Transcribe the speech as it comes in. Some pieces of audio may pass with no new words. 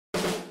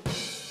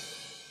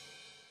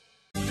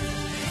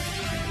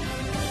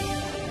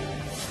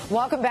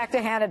Welcome back to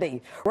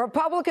Hannity.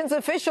 Republicans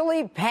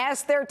officially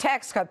passed their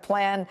tax cut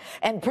plan,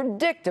 and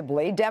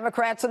predictably,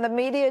 Democrats and the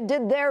media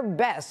did their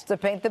best to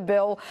paint the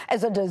bill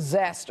as a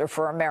disaster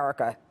for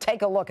America.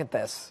 Take a look at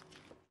this.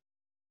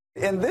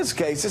 In this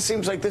case, it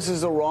seems like this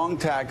is the wrong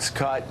tax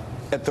cut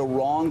at the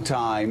wrong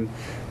time,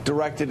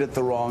 directed at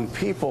the wrong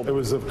people. It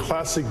was a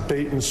classic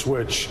bait and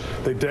switch.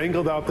 They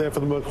dangled out there for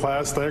the middle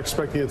class. They're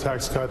expecting a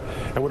tax cut.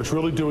 And what it's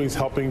really doing is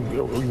helping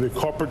the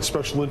corporate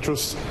special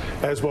interests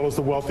as well as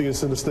the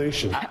wealthiest in this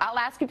nation. I'll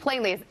ask you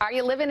plainly, are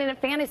you living in a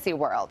fantasy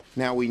world?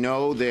 Now, we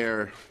know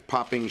they're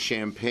popping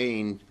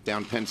champagne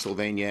down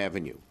Pennsylvania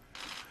Avenue.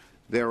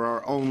 There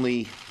are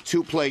only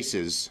two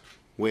places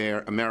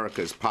where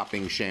America's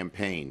popping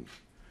champagne: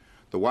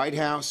 the White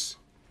House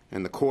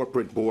and the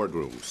corporate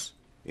boardrooms,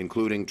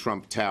 including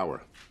Trump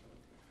Tower.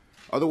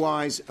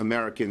 Otherwise,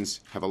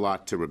 Americans have a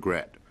lot to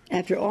regret.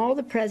 After all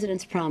the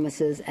president's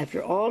promises,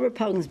 after all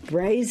Republicans'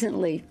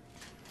 brazenly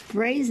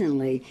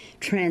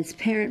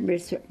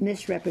transparent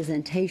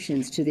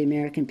misrepresentations to the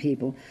American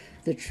people,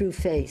 the true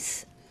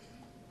face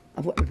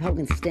of what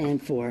Republicans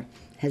stand for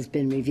has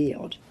been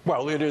revealed.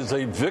 Well, it is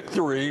a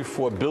victory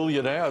for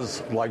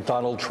billionaires like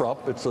Donald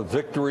Trump. It's a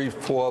victory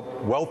for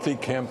wealthy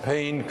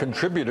campaign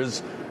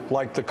contributors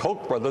like the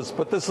Koch brothers.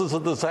 But this is a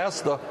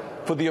disaster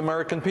for the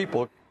American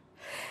people.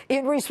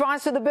 In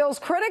response to the bill's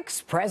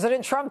critics,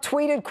 President Trump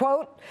tweeted,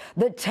 quote,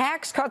 "The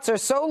tax cuts are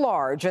so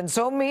large and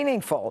so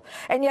meaningful,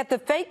 and yet the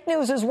fake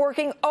news is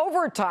working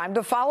overtime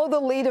to follow the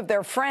lead of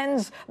their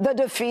friends, the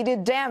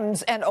defeated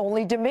Dems, and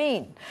only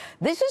demean.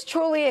 This is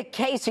truly a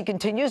case," he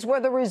continues,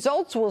 "where the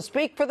results will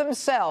speak for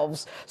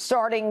themselves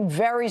starting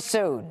very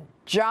soon.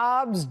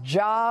 Jobs,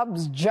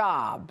 jobs,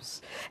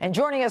 jobs." And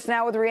joining us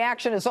now with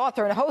reaction is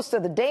author and host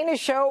of The Dana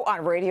Show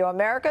on Radio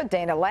America,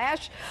 Dana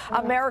Loesch,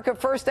 America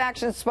First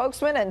Action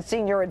spokesman and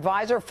senior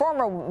advisor,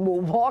 former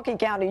Milwaukee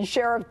County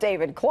Sheriff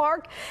David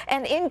Clark,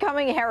 and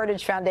incoming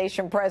Heritage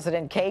Foundation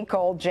President Kay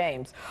Cole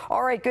James.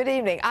 All right, good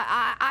evening.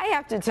 I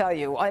have to tell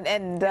you,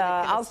 and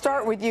I'll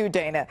start with you,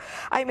 Dana.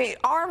 I mean,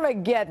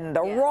 Armageddon,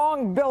 the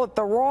wrong bill at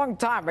the wrong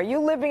time. Are you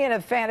living in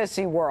a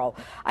fantasy world?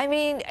 I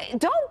mean,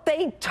 don't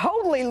they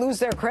totally lose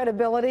their credibility?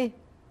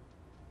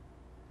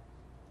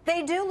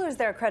 They do lose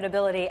their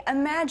credibility.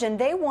 Imagine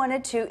they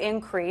wanted to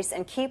increase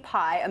and keep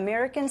high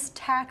Americans'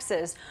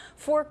 taxes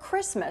for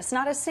Christmas.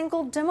 Not a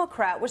single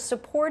Democrat was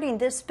supporting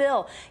this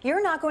bill.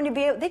 You're not going to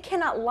be able, they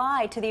cannot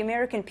lie to the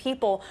American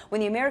people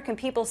when the American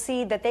people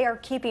see that they are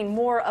keeping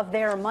more of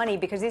their money,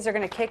 because these are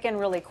going to kick in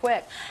really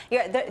quick.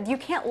 You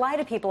can't lie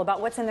to people about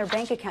what's in their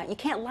bank account. You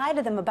can't lie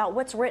to them about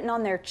what's written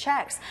on their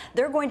checks.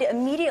 They're going to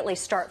immediately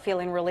start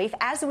feeling relief,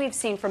 as we've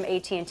seen from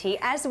AT&T,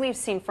 as we've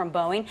seen from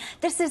Boeing.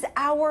 This is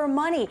our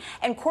money.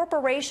 And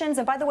corporations,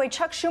 and by the way,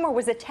 Chuck Schumer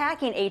was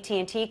attacking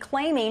AT&T,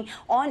 claiming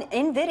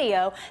in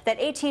video that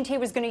AT&T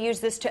was going to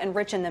use this to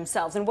enrich in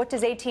themselves. And what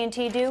does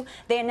AT&T do?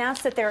 They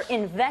announced that they're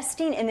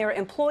investing in their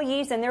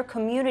employees and their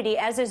community,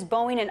 as is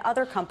Boeing and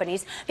other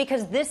companies,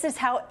 because this is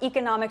how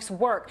economics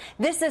work.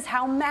 This is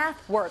how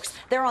math works.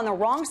 They're on the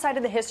wrong side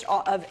of the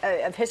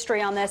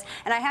history on this.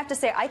 And I have to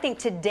say, I think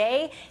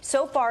today,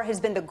 so far, has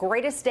been the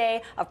greatest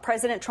day of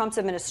President Trump's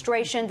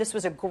administration. This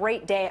was a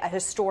great day, a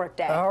historic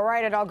day. All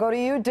right, and I'll go to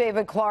you,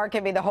 David Clark. I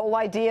mean, the whole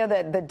idea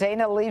that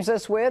Dana leaves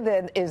us with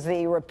is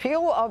the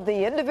repeal of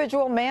the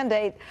individual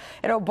mandate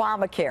in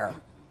Obamacare.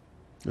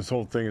 This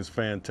whole thing is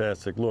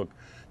fantastic. Look,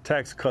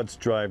 tax cuts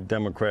drive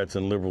Democrats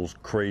and liberals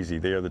crazy.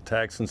 They are the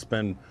tax and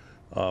spend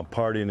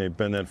party, and they've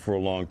been that for a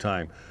long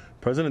time.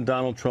 President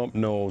Donald Trump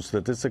knows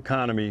that this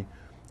economy,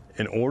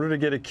 in order to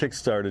get it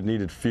kick-started,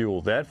 needed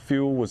fuel. That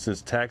fuel was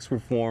this tax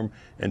reform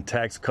and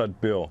tax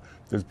cut bill.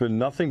 There's been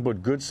nothing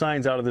but good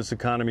signs out of this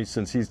economy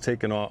since he's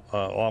taken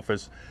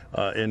office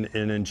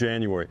in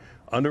January.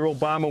 Under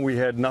Obama, we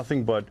had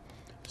nothing but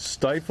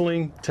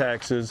stifling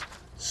taxes,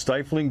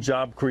 stifling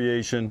job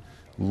creation,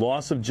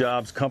 loss of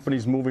jobs,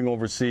 companies moving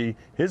overseas.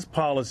 His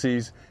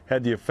policies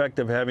had the effect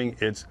of having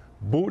its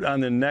boot on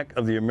the neck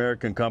of the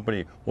American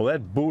company. Well,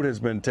 that boot has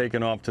been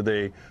taken off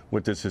today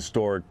with this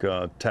historic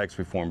tax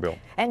reform bill.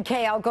 And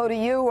Kay, I'll go to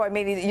you. I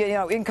mean, you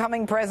know,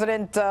 incoming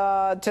president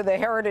to the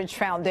Heritage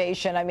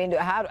Foundation. I mean,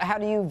 how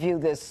do you view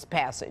this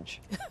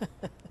passage?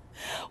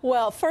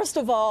 Well, first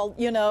of all,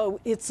 you know,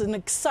 it's an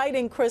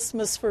exciting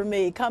Christmas for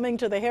me, coming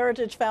to the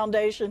Heritage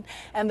Foundation,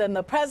 and then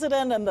the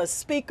president and the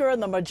speaker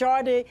and the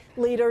majority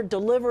leader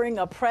delivering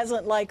a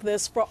present like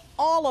this for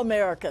all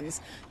Americans.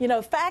 You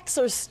know, facts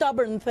are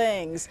stubborn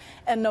things,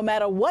 and no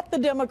matter what the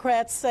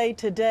Democrats say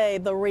today,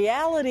 the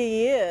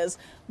reality is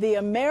the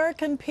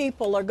American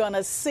people are going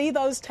to see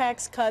those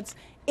tax cuts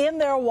in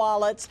their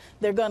wallets.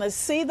 They're going to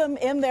see them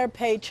in their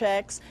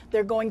paychecks.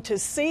 They're going to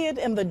see it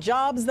in the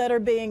jobs that are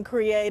being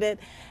created.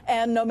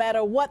 And no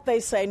matter what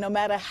they say, no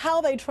matter how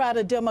they try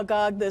to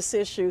demagogue this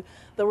issue,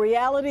 the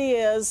reality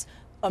is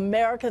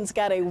Americans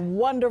got a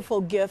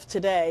wonderful gift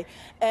today.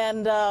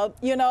 And,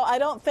 you know, I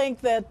don't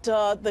think that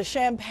the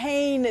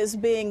champagne is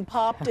being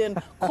popped in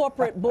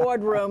corporate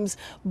boardrooms,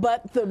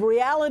 but the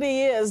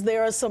reality is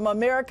there are some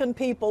American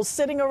people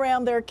sitting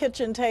around their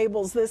kitchen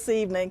tables this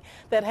evening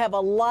that have a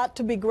lot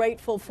to be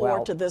grateful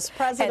for to this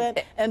president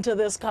and to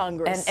this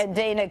Congress. And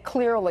Dana,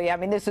 clearly, I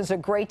mean, this is a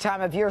great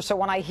time of year. So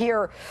when I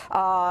hear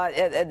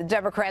the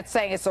Democrats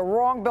saying it's the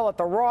wrong bill at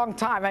the wrong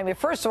time, I mean,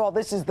 first of all,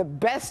 this is the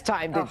best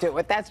time to do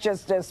it. That's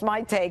just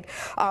my take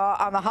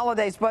on the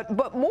holidays.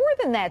 But more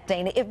than that,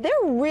 Dana, if they're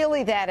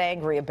really that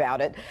angry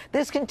about it,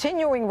 this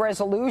continuing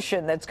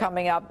resolution that's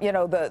coming up, you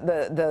know,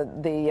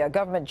 the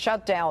government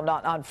shutdown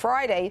on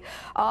Friday,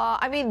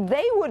 I mean,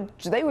 they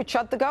would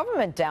shut the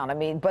government down. I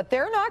mean, but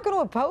they're not going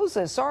to oppose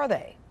this, are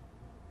they?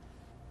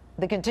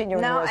 The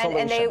continuing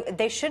resolution. No, and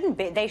they shouldn't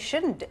be. They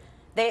shouldn't.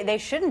 They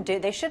shouldn't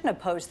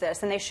oppose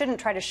this, and they shouldn't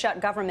try to shut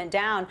government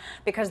down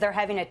because they're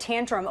having a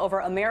tantrum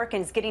over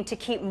Americans getting to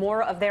keep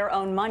more of their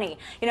own money.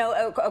 You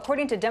know,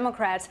 according to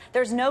Democrats,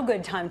 there's no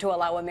good time to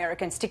allow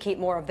Americans to keep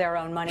more of their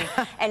own money.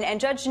 and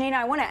Judge Janina,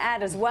 I want to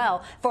add as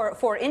well,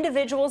 for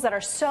individuals that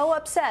are so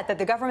upset that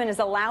the government is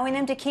allowing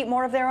them to keep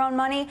more of their own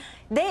money,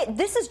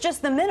 this is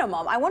just the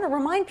minimum. I want to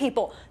remind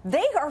people,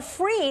 they are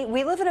free.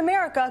 We live in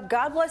America.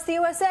 God bless the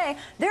USA.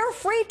 They're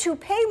free to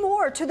pay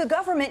more to the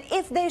government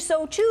if they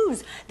so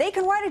choose. They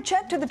can write a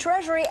check to the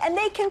Treasury and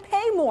they can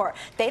pay more.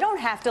 They don't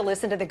have to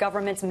listen to the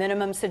government's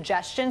minimum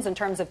suggestions in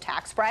terms of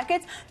tax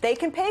brackets. They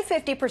can pay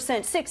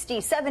 50%, 60,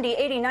 70,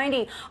 80,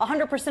 90,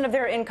 100% of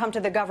their income to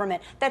the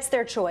government. That's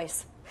their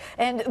choice.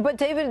 But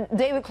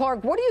David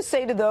Clark, what do you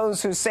say to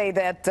those who say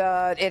that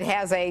it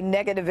has a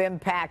negative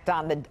impact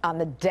on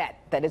the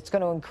debt, that it's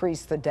going to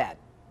increase the debt?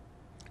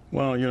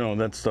 Well, you know,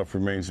 that stuff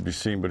remains to be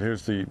seen. But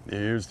here's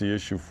the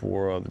issue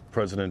for the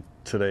president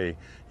today.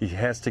 He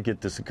has to get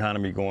this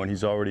economy going.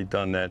 He's already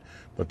done that.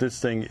 But this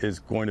thing is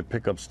going to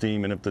pick up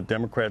steam. And if the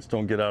Democrats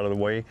don't get out of the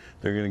way,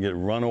 they're going to get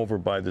run over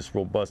by this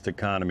robust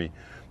economy.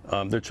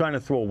 They're trying to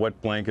throw a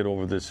wet blanket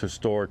over this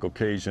historic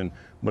occasion,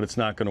 but it's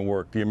not going to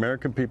work. The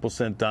American people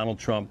sent Donald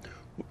Trump.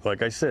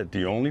 Like I said,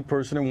 the only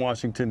person in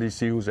Washington,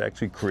 D.C. who's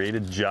actually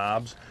created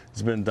jobs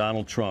has been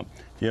Donald Trump.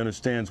 He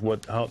understands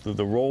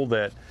the role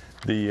that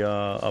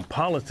the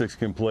politics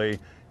can play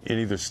in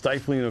either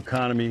stifling the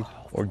economy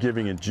or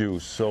giving it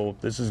juice. So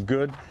this is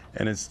good.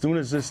 And as soon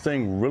as this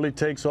thing really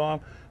takes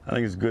off, I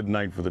think it's a good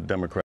night for the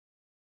Democrats.